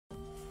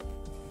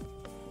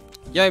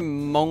Yo,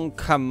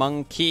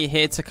 monkey,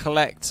 here to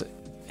collect.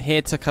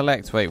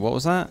 Wait, what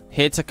was that?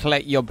 Here to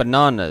collect your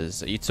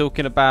bananas. Are you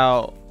talking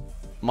about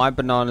my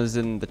bananas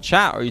in the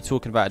chat, or are you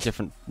talking about a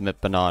different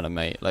banana,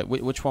 mate? Like,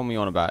 which one were you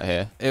on about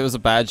here? It was a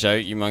bad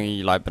joke. You monkey,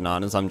 you like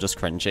bananas. I'm just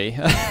cringy.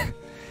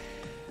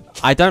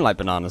 I don't like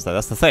bananas, though.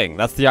 That's the thing.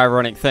 That's the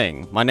ironic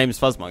thing. My name's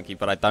Fuzzmonkey,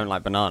 but I don't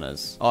like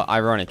bananas. Oh,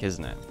 ironic,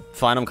 isn't it?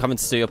 Fine, I'm coming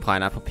to do a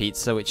pineapple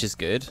pizza, which is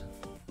good.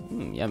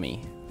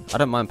 Yummy. I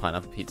don't mind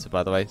pineapple pizza,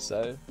 by the way.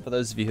 So, for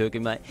those of you who are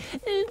going to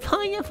be like,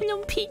 pineapple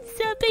on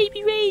pizza,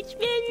 baby rage.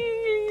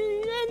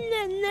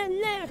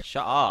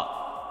 Shut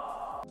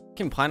up.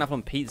 Fucking pineapple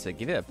on pizza.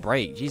 Give it a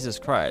break. Jesus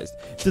Christ.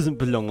 It doesn't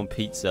belong on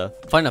pizza.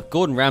 Fine enough.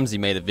 Gordon Ramsay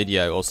made a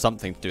video or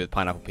something to do with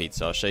pineapple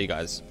pizza. I'll show you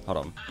guys. Hold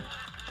on.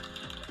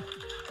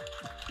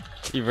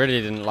 He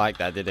really didn't like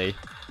that, did he?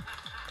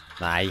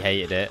 Nah, he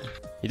hated it.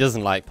 He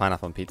doesn't like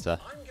pineapple on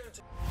pizza.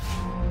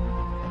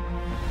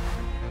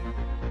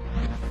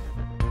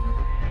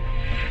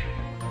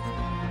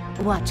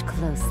 Watch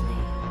closely.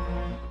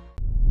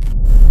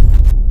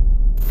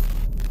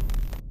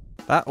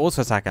 That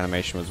auto attack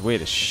animation was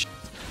weird as shit.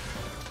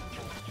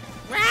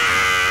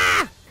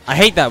 I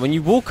hate that when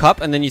you walk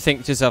up and then you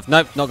think to yourself,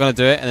 nope, not gonna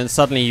do it, and then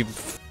suddenly you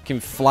fucking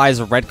flies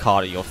a red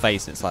card at your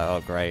face and it's like,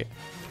 oh great.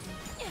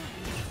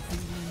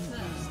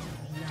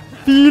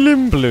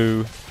 Feeling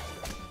blue.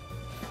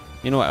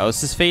 You know what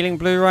else is feeling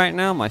blue right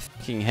now? My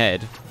fucking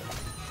head.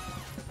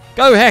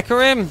 Go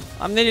hacker him!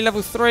 I'm nearly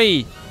level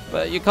 3.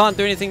 But you can't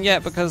do anything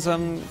yet because,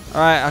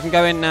 alright, I can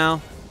go in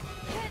now.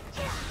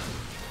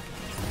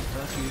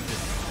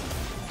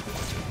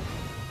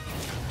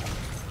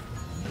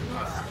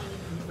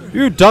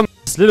 You dumb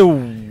little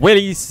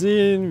willy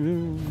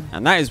sin.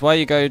 And that is why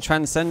you go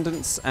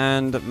Transcendence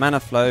and Mana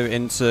Flow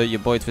into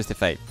your boy Twisted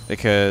Fate.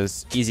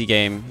 Because easy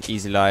game,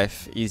 easy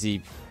life,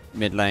 easy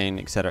mid lane,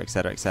 etc,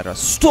 etc, etc.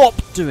 Stop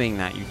doing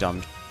that, you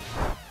dumb.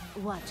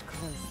 Watch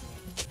closely.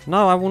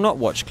 No, I will not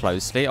watch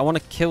closely. I want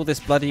to kill this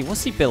bloody...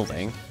 What's he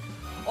building?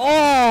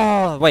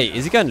 Oh! Wait,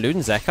 is he going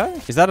Luden's Echo?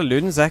 Is that a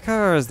Luden's Echo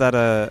or is that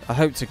a... I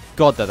hope to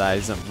God that that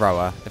isn't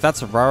Roa. If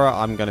that's a Roa,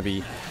 I'm going to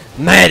be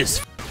mad as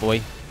f***,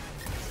 boy.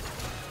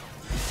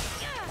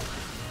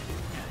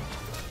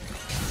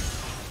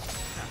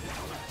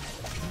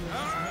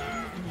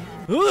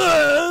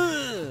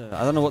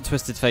 I don't know what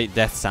Twisted Fate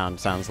death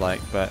sounds like,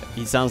 but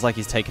he sounds like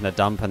he's taken a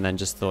dump and then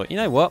just thought, you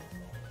know what?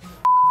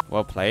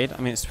 Well played. I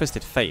mean, it's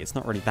Twisted Fate. It's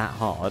not really that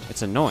hard.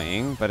 It's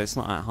annoying, but it's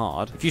not that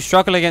hard. If you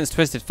struggle against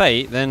Twisted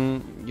Fate,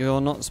 then you're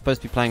not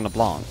supposed to be playing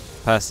LeBlanc,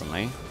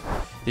 personally.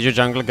 Did your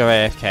jungler go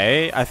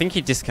AFK? I think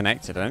he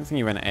disconnected. I don't think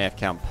he went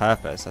AFK on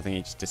purpose. I think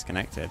he just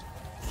disconnected.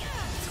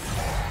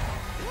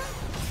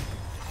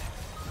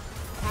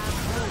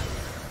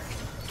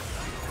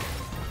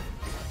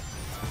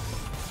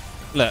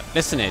 Look,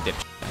 listen here,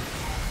 dipshit.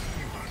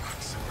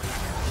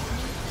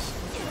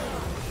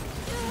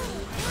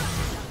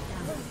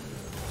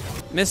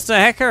 Mr.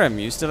 Hekarim,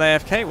 you still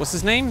AFK? What's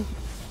his name?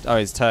 Oh,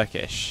 he's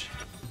Turkish.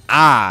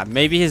 Ah,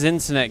 maybe his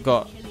internet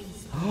got...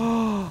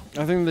 I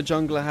think the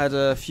jungler had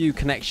a few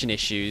connection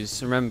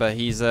issues. Remember,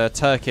 he's a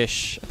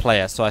Turkish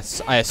player, so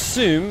I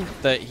assume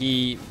that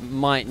he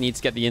might need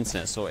to get the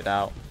internet sorted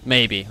out.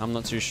 Maybe, I'm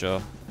not too sure.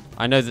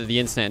 I know that the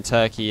internet in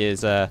Turkey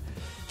is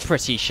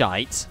pretty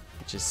shite,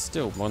 which is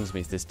still bonds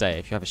me to this day.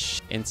 If you have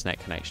a internet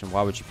connection,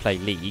 why would you play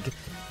League?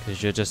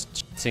 Because you're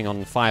just cheating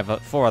on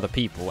 4 other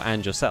people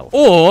and yourself.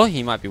 Or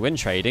he might be win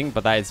trading,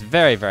 but that is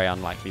very, very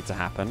unlikely to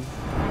happen.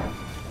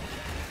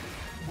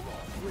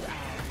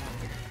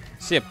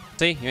 See ya,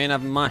 see? You ain't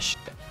having my shit.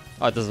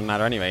 Oh, it doesn't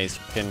matter anyway. He's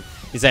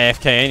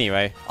AFK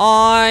anyway.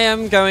 I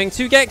am going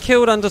to get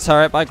killed under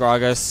turret by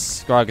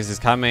Gragas. Gragas is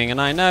coming,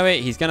 and I know it.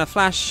 He's going to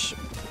flash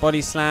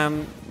body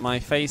slam my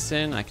face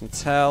in. I can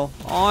tell.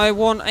 I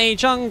want a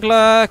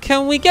jungler.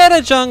 Can we get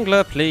a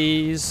jungler,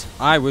 please?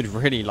 I would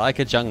really like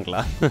a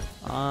jungler.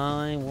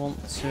 I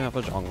want to have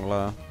a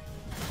jungler.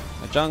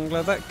 A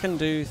jungler that can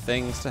do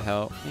things to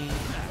help me.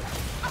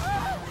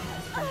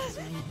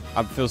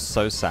 I feel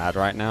so sad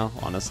right now,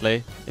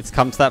 honestly. It's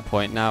come to that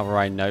point now where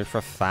I know for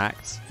a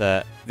fact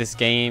that this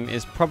game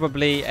is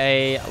probably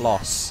a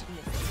loss.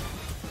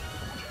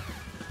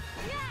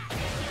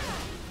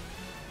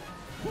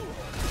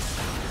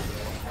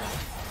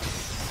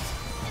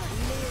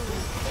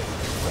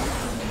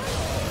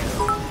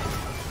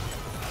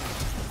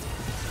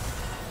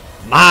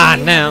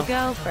 Man, now.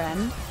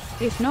 Girlfriend?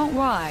 If not,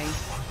 why?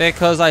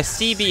 Because I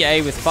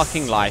CBA with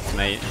fucking life,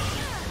 mate.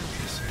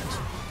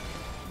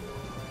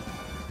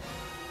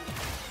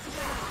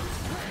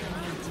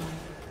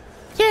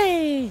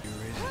 Yay!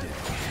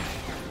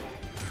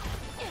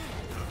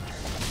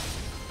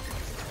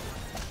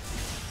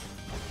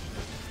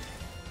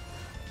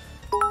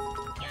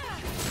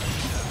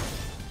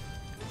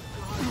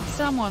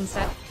 Someone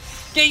said,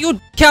 "Get your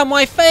dick out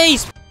my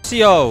face,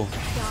 yo!"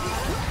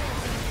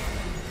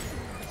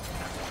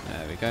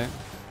 There we go.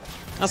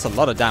 That's a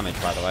lot of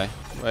damage, by the way.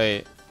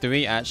 Wait, do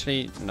we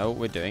actually know what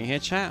we're doing here,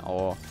 chat?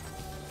 Or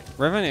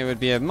Riven, it would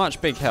be a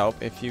much big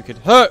help if you could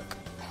hook.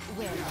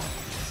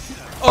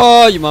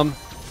 Oh, you mum.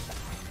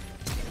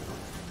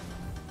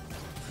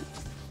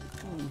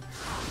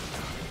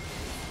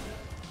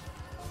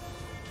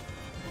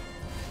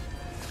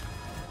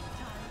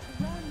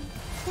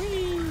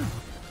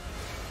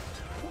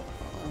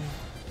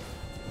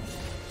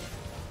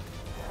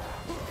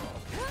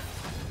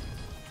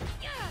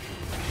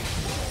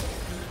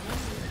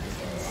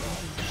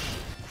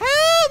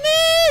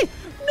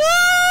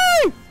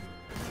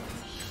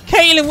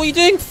 Kaylin, what are you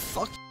doing?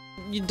 Fuck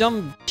you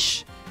dumb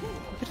bitch.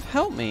 You could have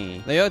helped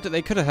me.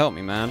 They could have helped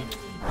me, man.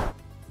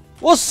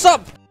 What's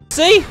up?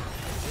 See?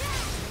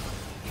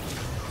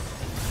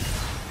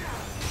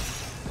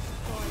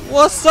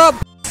 What's up?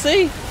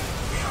 See?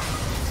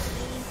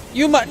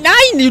 You might.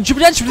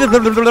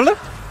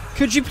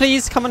 Could you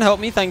please come and help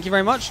me? Thank you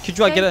very much. Could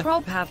you get a?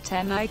 Rob have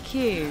 10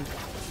 IQ.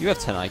 You have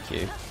 10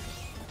 IQ.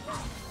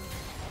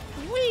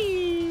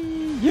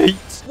 Whee!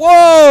 Yeet!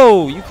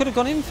 Whoa! You could have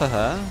gone in for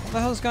her. What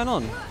the hell's going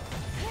on?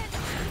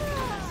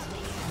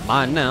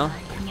 Mine now.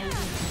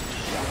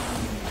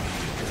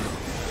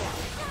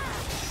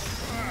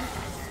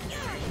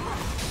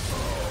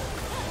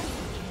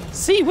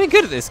 See, we're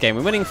good at this game.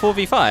 We're winning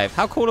 4v5.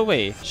 How cool are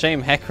we?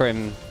 Shame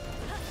Hecarim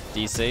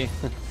DC.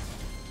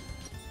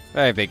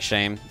 Very big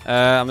shame.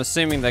 I'm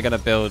assuming they're going to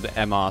build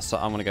MR, so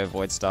I'm going to go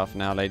Void Staff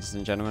now, ladies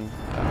and gentlemen.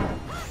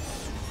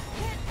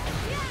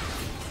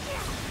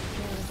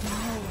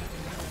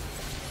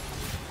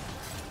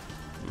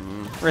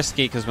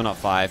 Risky because we're not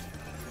 5.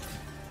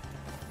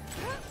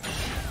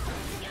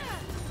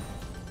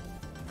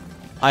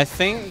 I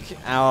think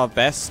our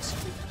best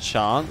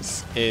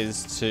chance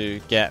is to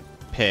get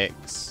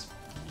picks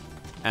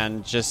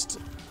and just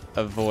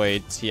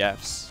avoid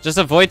TFs. Just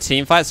avoid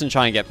team fights and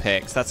try and get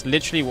picks. That's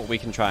literally what we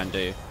can try and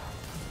do.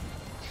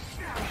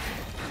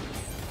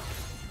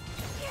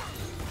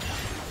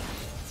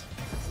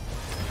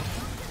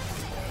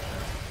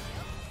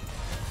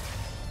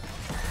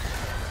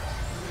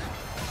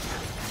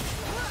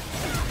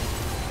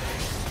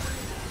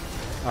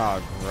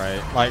 Oh,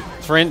 great. Like,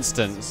 for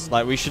instance,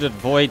 like, we should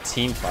avoid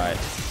team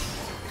fights.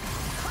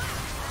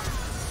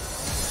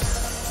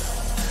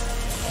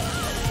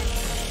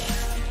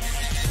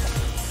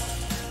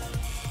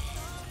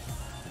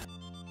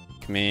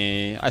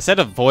 Me. I said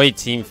avoid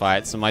team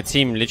fights, and my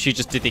team literally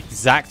just did the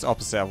exact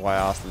opposite of what I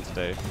asked them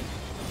to do.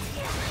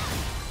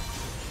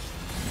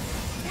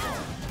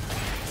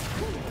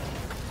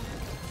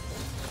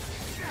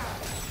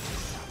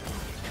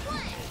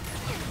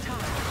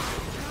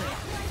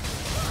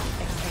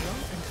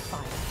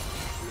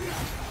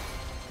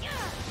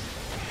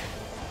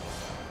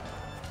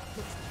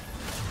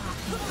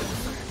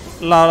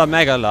 Lala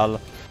mega lol.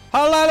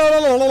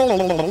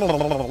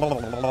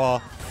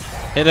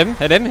 Hit him,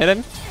 hit him, hit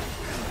him.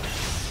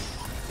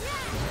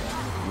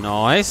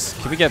 Nice.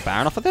 Can we get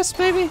Baron off of this,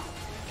 maybe?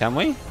 Can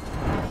we?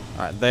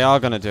 Alright, they are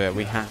going to do it.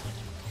 We have.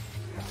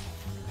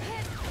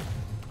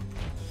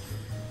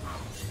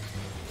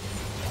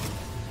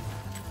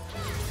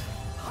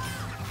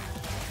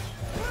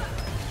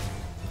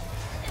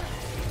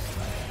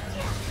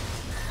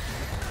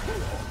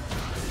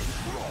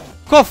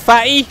 Go on,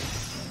 fatty!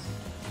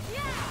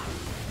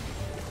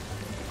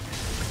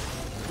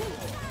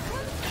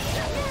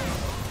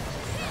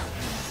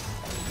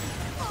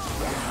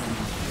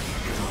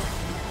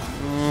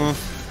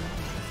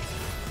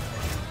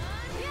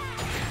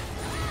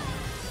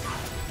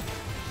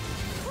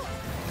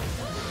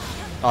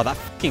 Oh, that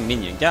fucking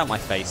minion. Get out of my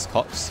face,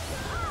 Cox.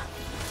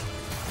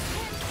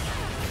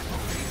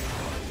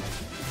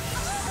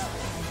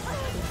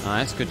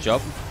 Nice, good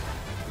job.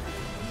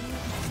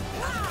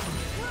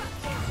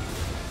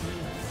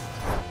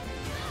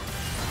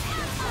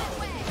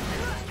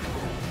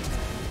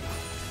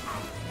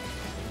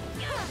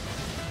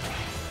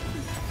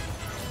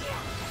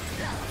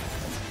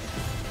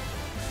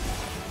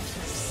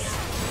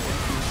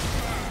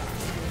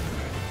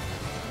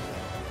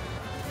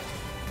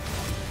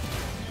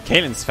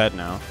 Caitlin's fed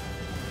now.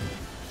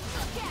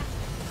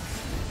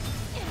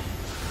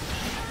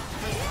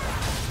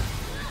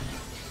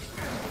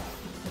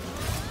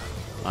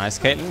 Nice,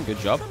 Caitlin. Good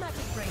job.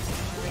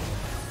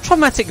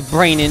 Traumatic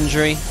brain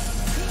injury.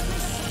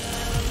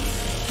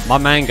 My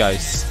man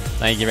goes.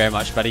 Thank you very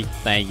much, buddy.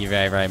 Thank you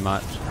very, very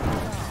much.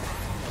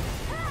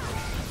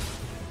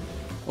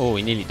 Oh,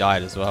 he nearly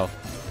died as well.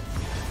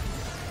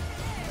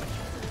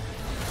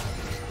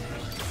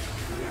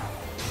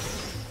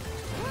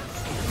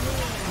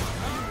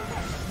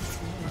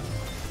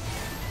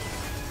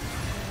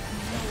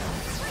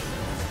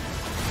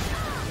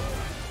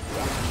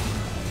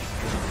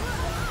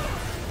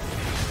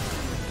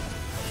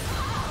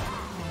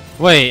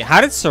 Wait, how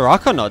did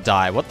Soraka not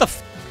die? What the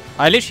f-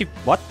 I literally-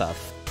 what the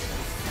f-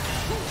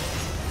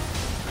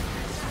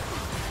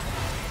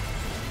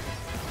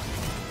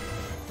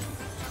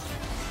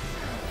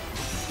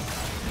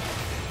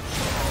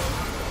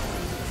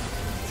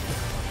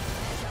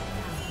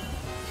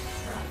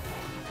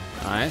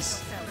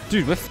 Nice.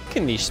 Dude, we're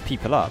fucking these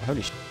people up.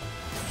 Holy sh-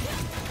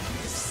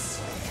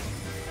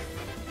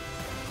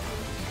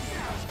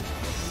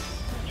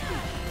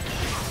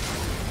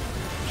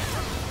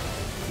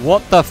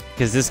 What the f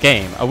is this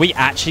game? Are we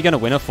actually going to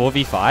win a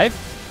 4v5?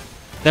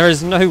 There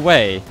is no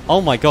way.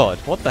 Oh my god.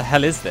 What the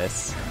hell is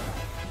this?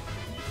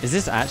 Is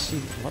this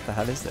actually... What the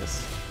hell is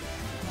this?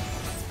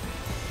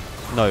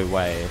 No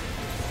way.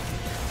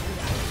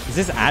 Is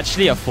this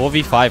actually a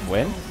 4v5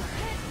 win?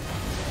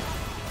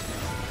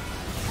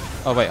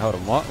 Oh wait, hold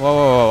on. What? Whoa,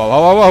 whoa,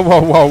 whoa,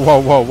 whoa, whoa, whoa, whoa, whoa,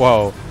 whoa,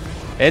 whoa.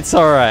 It's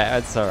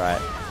alright. It's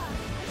alright.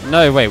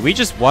 No, wait, we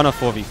just won a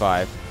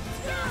 4v5.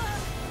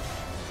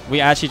 We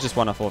actually just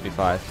won a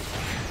 4v5.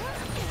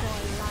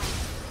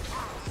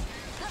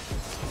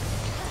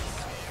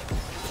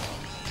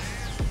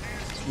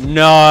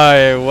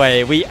 No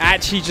way, we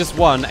actually just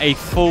won a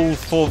full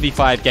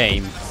 4v5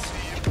 game.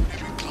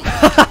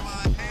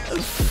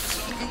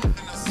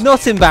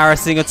 Not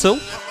embarrassing at all.